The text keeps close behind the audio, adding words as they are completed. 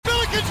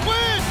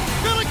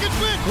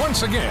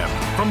Once again,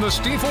 from the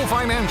Stifel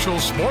Financial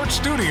Sports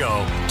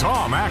Studio,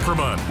 Tom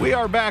Ackerman. We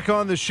are back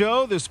on the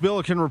show. This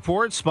Billiken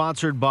Report,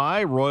 sponsored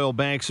by Royal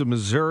Banks of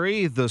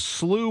Missouri. The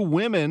SLU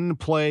women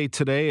play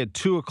today at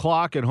 2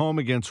 o'clock at home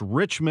against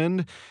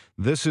Richmond.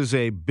 This is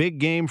a big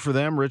game for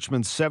them.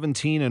 Richmond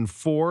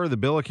 17-4, the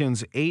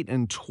Billikens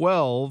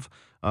 8-12.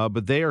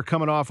 But they are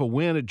coming off a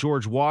win at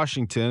George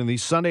Washington. And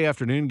these Sunday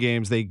afternoon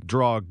games, they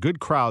draw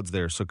good crowds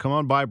there. So come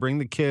on by, bring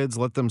the kids,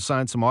 let them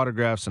sign some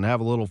autographs, and have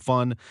a little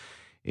fun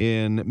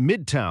in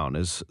Midtown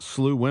as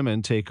SLU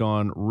women take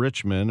on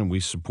Richmond. And we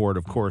support,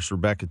 of course,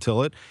 Rebecca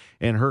Tillett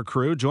and her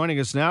crew. Joining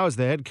us now is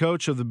the head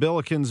coach of the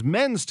Billikens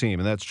men's team,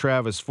 and that's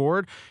Travis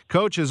Ford.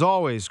 Coach, as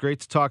always,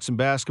 great to talk some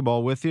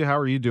basketball with you. How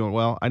are you doing?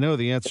 Well, I know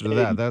the answer to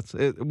that.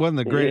 It wasn't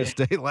the greatest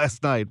day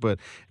last night, but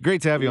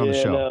great to have you on the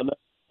show.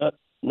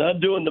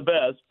 Not doing the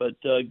best,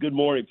 but good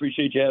morning.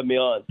 Appreciate you having me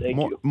on. Thank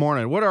you.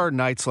 Morning. What are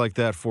nights like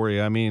that for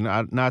you? I mean,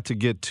 not to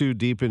get too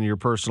deep into your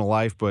personal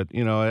life, but,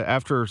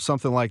 after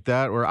something like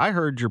that, where I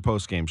heard your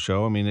post-game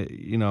show, I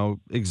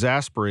mean,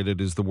 exasperated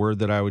is the word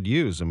that I would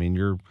use. I mean,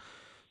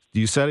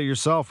 you said it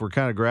yourself. We're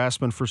kind of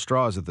grasping for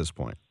straws at this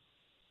point.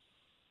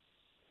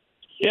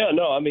 Yeah,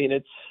 no, I mean,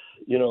 it's,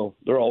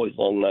 they're always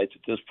long nights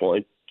at this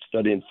point,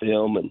 studying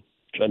film and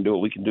trying to do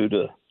what we can do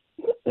to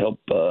help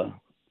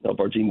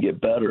our team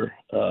get better.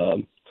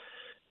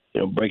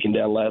 Breaking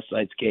down last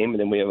night's game, and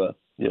then we have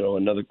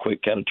another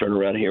quick kind of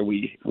turnaround here.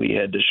 We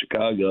head to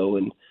Chicago,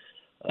 and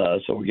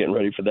so we're getting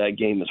ready for that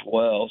game as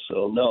well.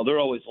 So no, they're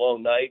always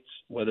long nights,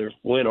 whether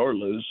win or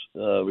lose,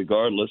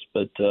 regardless.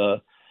 But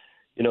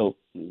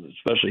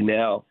especially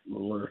now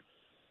when we're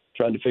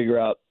trying to figure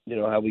out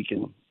how we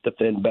can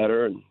defend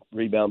better and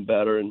rebound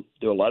better and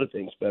do a lot of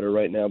things better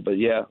right now. But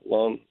yeah,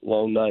 long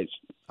nights.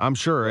 I'm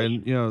sure.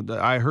 And,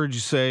 I heard you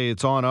say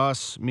it's on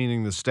us,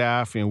 meaning the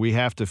staff, we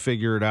have to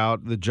figure it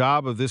out. The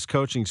job of this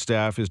coaching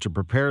staff is to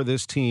prepare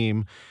this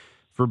team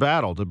for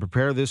battle, to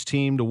prepare this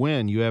team to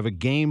win. You have a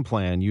game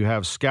plan. You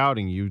have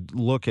scouting. You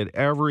look at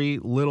every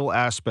little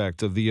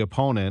aspect of the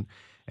opponent,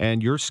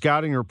 and your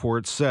scouting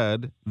report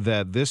said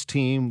that this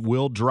team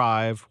will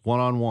drive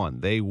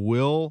one-on-one. They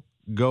will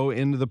go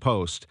into the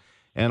post.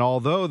 And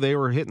although they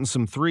were hitting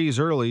some threes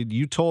early,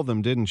 you told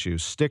them, didn't you?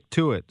 Stick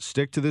to it.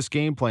 Stick to this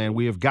game plan.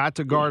 We have got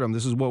to guard them.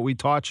 This is what we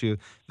taught you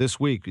this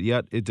week,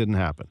 yet it didn't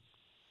happen.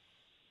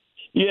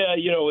 Yeah,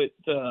 they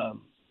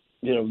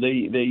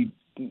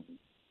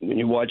when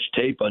you watch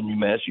tape on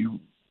UMass, you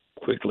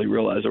quickly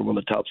realize they're one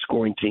of the top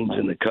scoring teams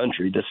in the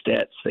country. The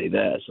stats say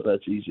that, so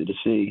that's easy to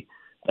see.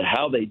 But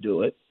how they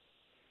do it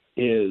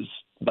is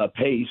by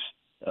pace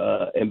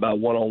and by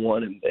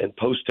one-on-one and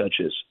post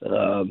touches.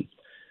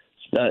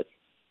 It's not –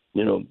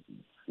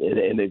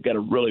 and they've got a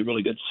really,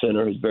 really good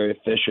center who's very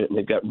efficient, and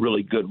they've got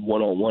really good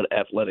one-on-one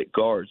athletic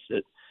guards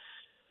that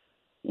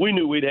we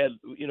knew we'd had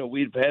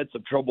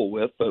some trouble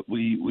with, but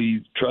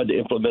we tried to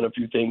implement a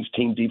few things,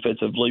 team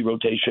defensively,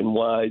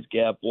 rotation-wise,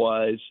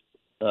 gap-wise,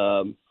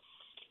 that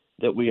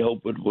we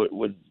hope would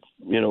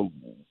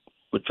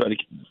try to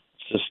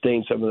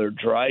sustain some of their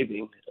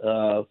driving.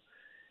 They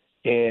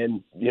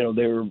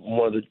were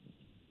one of the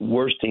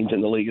worst teams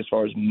in the league as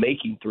far as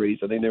making threes.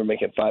 I think they were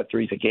making 5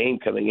 threes a game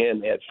coming in.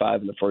 They had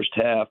 5 in the first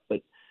half.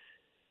 But,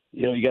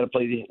 you got to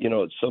play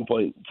at some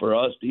point for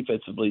us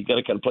defensively, you got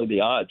to kind of play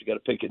the odds. You got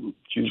to pick and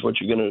choose what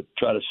you're going to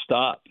try to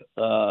stop.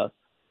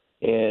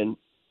 And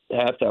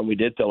halftime we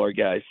did tell our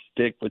guys,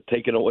 stick with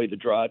taking away the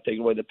drive,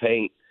 taking away the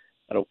paint.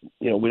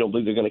 We don't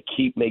believe they're going to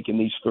keep making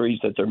these threes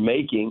that they're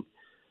making.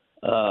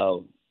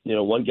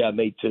 One guy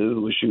made 2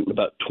 who was shooting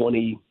about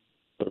 22%,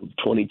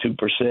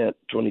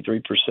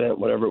 23%,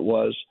 whatever it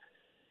was.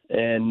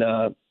 And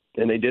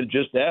they did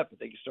just that, but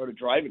they started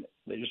driving it.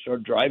 They just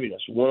started driving us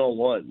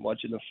one-on-one,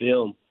 watching the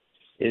film.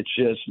 It's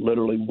just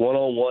literally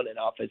one-on-one and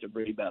offensive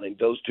rebounding.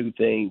 Those two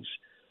things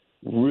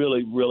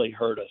really, really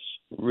hurt us,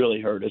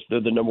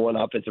 They're the number 1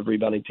 offensive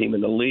rebounding team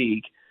in the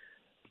league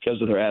because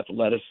of their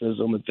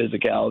athleticism and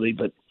physicality.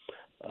 But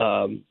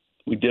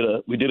we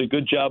did a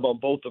good job on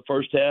both the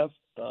first half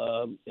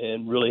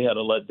and really had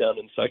a letdown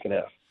in the second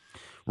half.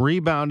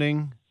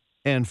 Rebounding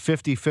and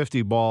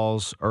 50-50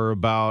 balls are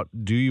about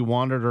do you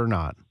want it or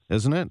not,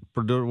 isn't it?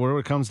 What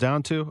it comes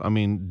down to? I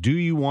mean, do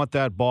you want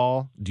that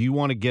ball? Do you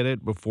want to get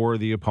it before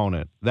the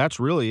opponent? That's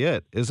really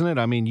it, isn't it?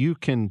 I mean, you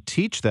can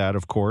teach that,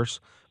 of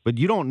course, but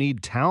you don't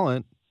need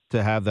talent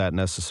to have that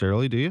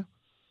necessarily, do you?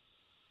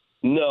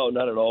 No,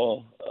 not at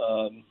all.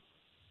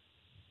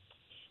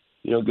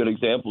 Good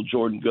example,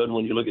 Jordan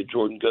Goodwin. You look at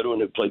Jordan Goodwin,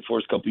 who played for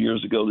us a couple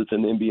years ago, that's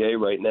in the NBA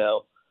right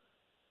now.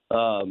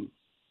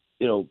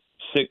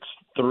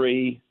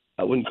 6'3",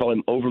 I wouldn't call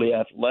him overly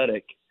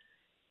athletic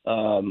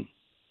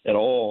at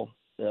all,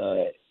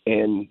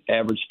 and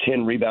averaged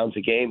 10 rebounds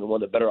a game and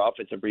one of the better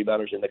offensive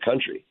rebounders in the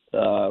country.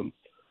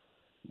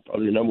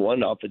 Probably the number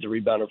 1 offensive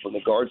rebounder from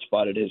the guard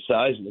spot at his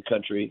size in the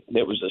country. And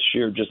it was a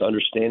sheer just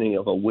understanding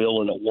of a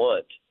will and a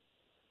want.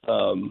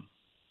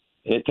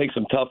 And it takes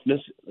some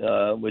toughness,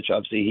 which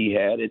obviously he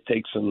had. It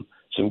takes some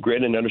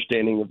grit and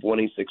understanding of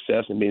wanting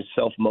success and being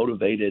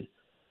self-motivated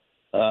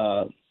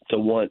to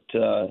want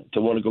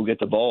to go get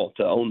the ball,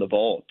 to own the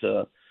ball,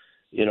 to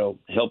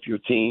help your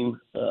team.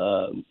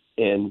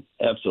 And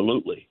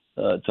absolutely,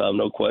 Tom,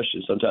 no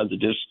question. Sometimes it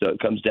just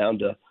comes down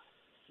to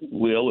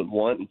will and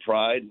want and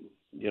pride,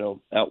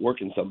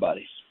 outworking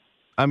somebody.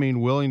 I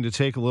mean, willing to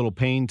take a little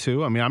pain,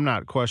 too. I mean, I'm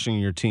not questioning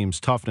your team's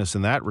toughness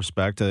in that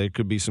respect. There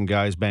could be some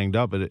guys banged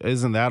up, but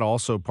isn't that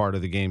also part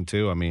of the game,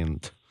 too? I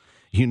mean,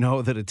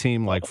 that a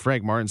team like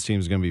Frank Martin's team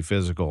is going to be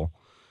physical.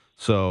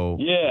 So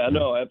yeah,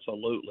 no,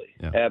 absolutely.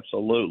 Yeah.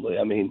 Absolutely.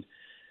 I mean,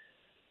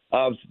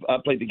 I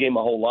played the game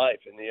my whole life,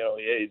 and,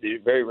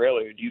 very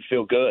rarely do you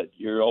feel good.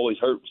 You're always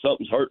hurt.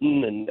 Something's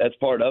hurting, and that's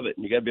part of it.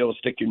 And you got to be able to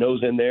stick your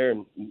nose in there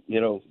and,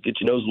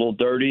 get your nose a little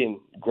dirty and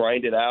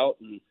grind it out.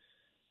 And,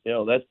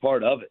 that's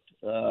part of it.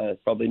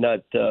 Probably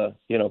not the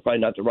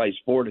right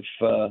sport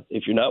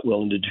if you're not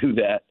willing to do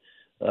that.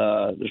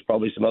 There's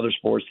probably some other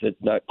sports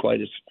that not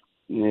quite as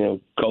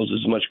causes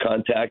as much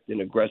contact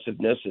and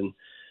aggressiveness and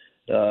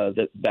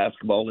that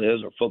basketball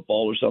is or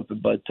football or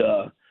something. But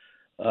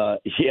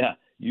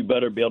you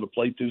better be able to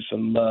play through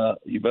some.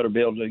 You better be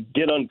able to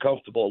get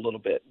uncomfortable a little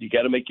bit. You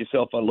got to make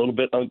yourself a little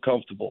bit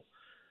uncomfortable.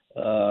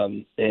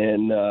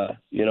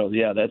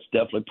 That's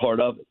definitely part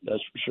of it.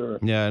 That's for sure.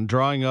 Yeah, and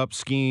drawing up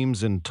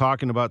schemes and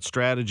talking about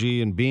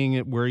strategy and being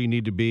where you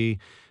need to be.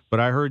 But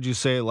I heard you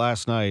say it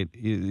last night.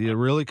 It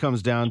really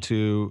comes down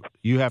to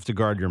you have to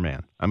guard your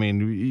man. I mean,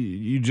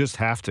 you just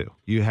have to.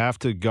 You have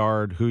to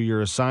guard who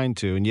you're assigned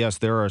to. And, yes,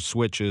 there are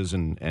switches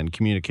and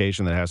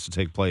communication that has to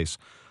take place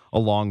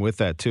along with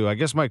that, too. I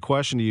guess my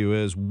question to you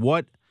is,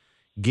 what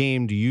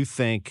game do you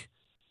think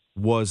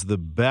was the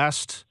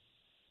best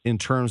in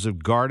terms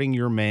of guarding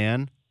your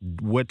man?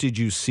 What did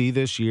you see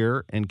this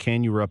year, and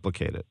can you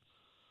replicate it?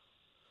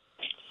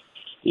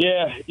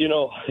 Yeah,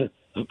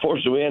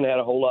 unfortunately, we hadn't had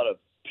a whole lot of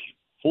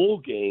full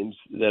games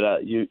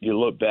that you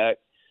look back.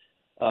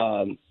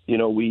 I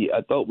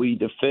thought we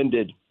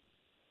defended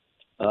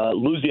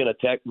Louisiana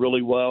Tech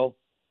really well.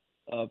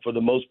 For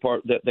the most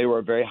part, that they were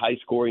a very high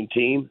scoring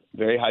team.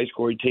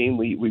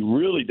 We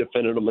really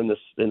defended them in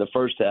the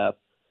first half.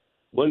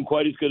 Wasn't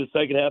quite as good as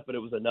second half, but it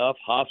was enough.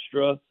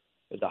 Hofstra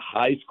is a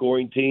high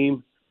scoring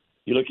team.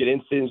 You look at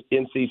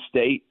NC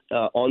State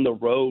on the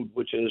road,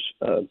 which is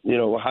a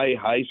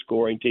high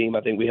scoring team.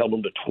 I think we held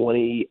them to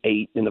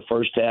 28 in the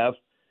first half.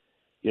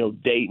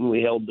 Dayton,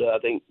 we held, I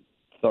think,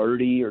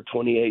 30 or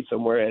 28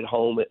 somewhere at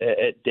home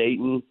at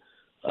Dayton.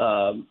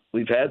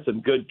 We've had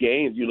some good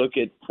games. You look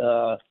at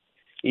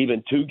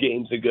even 2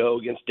 games ago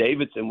against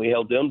Davidson, we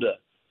held them to,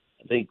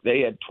 I think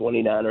they had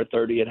 29 or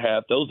 30 at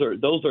half. Those are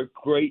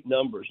great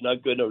numbers,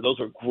 not good numbers. Those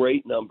are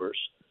great numbers.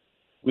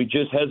 We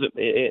just hasn't,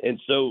 and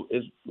so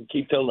as we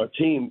keep telling our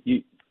team,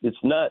 it's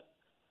not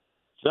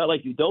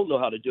like you don't know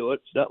how to do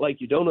it. It's not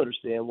like you don't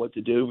understand what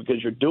to do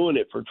because you're doing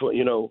it for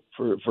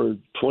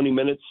 20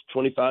 minutes,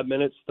 25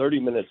 minutes, 30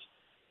 minutes.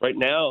 Right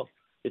now,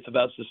 it's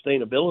about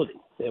sustainability,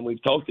 and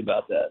we've talked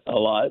about that a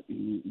lot.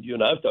 You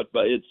and I have talked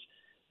about it's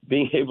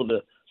being able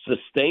to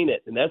sustain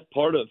it, and that's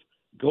part of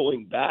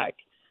going back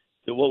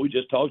to what we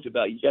just talked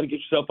about. You got to get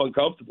yourself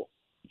uncomfortable.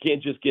 You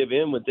can't just give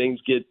in when things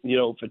get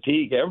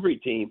fatigue. Every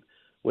team,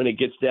 when it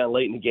gets down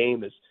late in the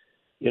game, is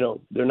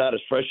they're not as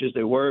fresh as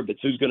they were, but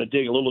who's going to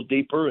dig a little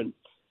deeper? And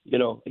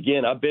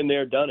again, I've been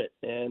there, done it,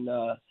 and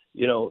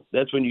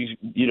that's when you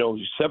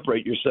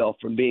separate yourself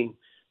from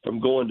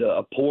going to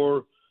a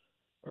poor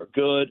or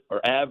good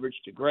or average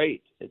to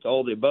great. It's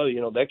all the above.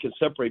 That can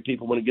separate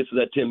people when it gets to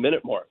that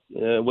 10-minute mark.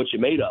 What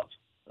you're made of,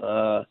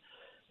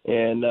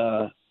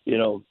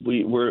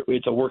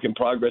 it's a work in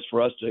progress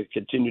for us to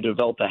continue to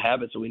develop the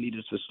habits, and we need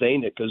to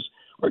sustain it because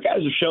our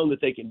guys have shown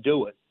that they can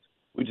do it.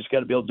 We just got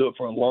to be able to do it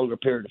for a longer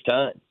period of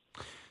time.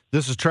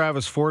 This is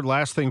Travis Ford.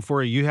 Last thing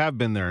for you. You have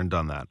been there and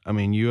done that. I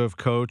mean, you have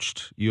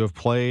coached, you have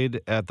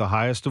played at the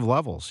highest of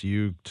levels.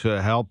 You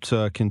helped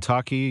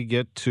Kentucky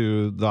get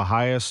to the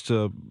highest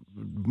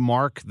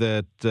mark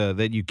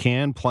that you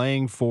can,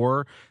 playing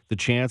for the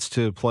chance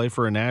to play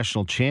for a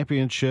national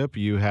championship.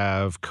 You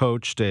have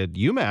coached at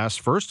UMass,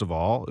 first of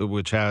all,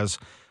 which has,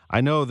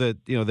 I know that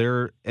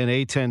they're an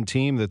A-10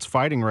 team that's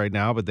fighting right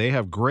now, but they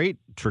have great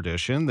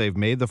tradition. They've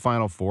made the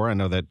Final Four. I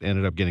know that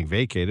ended up getting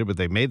vacated, but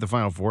they made the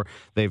Final Four.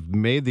 They've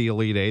made the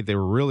Elite Eight. They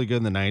were really good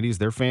in the 90s.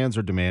 Their fans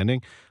are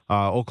demanding.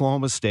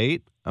 Oklahoma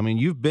State. I mean,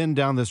 you've been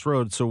down this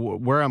road. So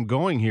where I'm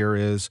going here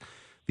is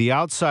the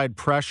outside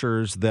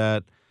pressures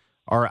that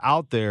are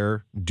out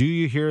there. Do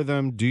you hear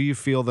them? Do you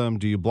feel them?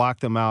 Do you block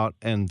them out?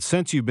 And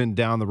since you've been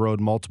down the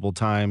road multiple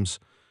times,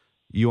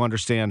 you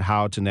understand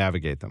how to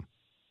navigate them.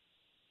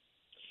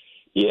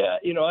 Yeah,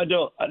 I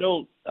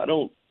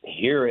don't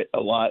hear it a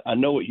lot. I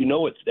know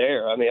it's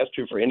there. I mean, that's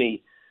true for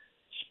any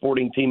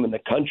sporting team in the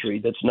country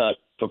that's not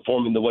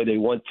performing the way they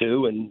want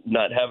to and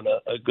not having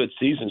a good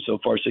season so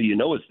far. So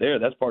it's there.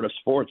 That's part of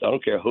sports. I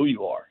don't care who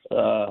you are,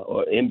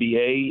 or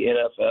NBA,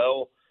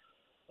 NFL.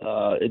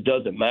 It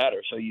doesn't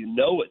matter. So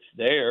it's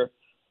there.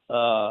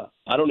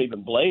 I don't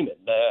even blame it.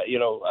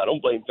 I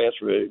don't blame fans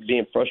for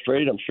being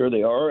frustrated. I'm sure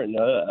they are, and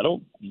I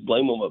don't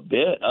blame them a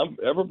bit.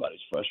 Everybody's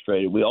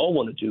frustrated. We all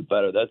want to do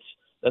better.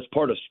 That's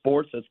part of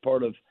sports. That's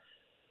part of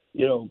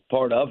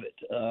part of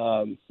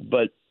it.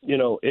 But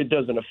it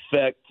doesn't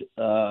affect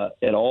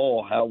at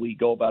all how we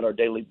go about our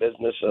daily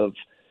business of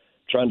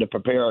trying to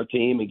prepare our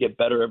team and get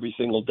better every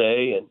single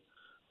day, and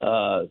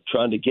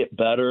trying to get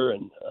better,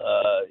 and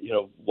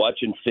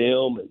watching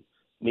film and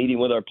meeting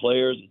with our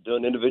players and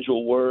doing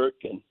individual work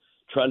and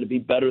trying to be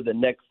better the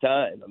next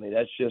time. I mean,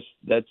 that's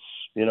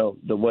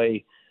the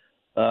way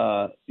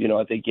I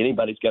think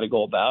anybody's got to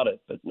go about it.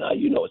 But now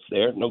it's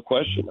there, no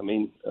question. I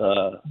mean,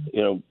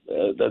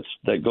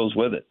 that goes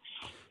with it.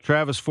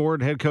 Travis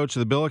Ford, head coach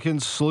of the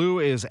Billikens.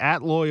 SLU is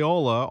at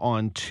Loyola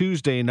on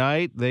Tuesday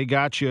night. They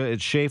got you at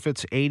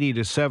Chaffetz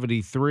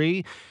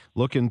 80-73.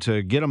 Looking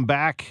to get them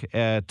back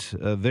at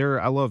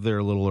I love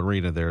their little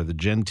arena there, the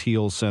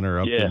Gentile Center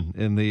up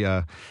in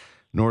the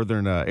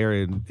northern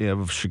area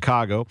of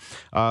Chicago.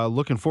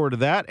 Looking forward to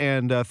that.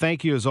 And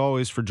thank you, as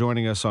always, for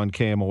joining us on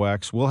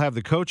KMOX. We'll have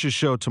the coaches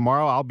show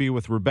tomorrow. I'll be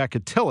with Rebecca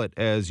Tillett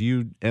as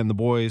you and the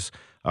boys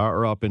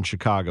are up in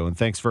Chicago. And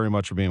thanks very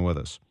much for being with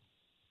us.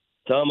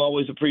 Tom,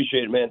 always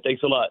appreciate it, man.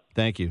 Thanks a lot.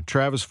 Thank you.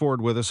 Travis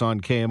Ford with us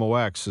on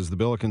KMOX as the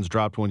Billikens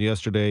dropped one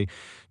yesterday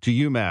to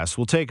UMass.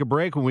 We'll take a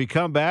break. When we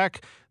come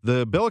back,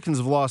 the Billikens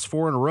have lost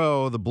 4 in a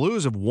row. The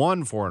Blues have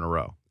won 4 in a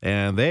row,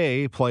 and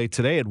they play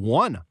today at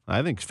 1.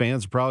 I think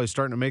fans are probably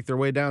starting to make their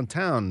way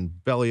downtown,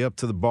 belly up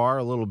to the bar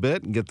a little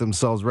bit, and get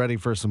themselves ready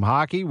for some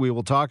hockey. We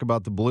will talk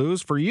about the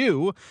Blues for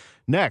you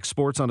next.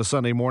 Sports on a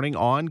Sunday morning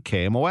on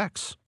KMOX.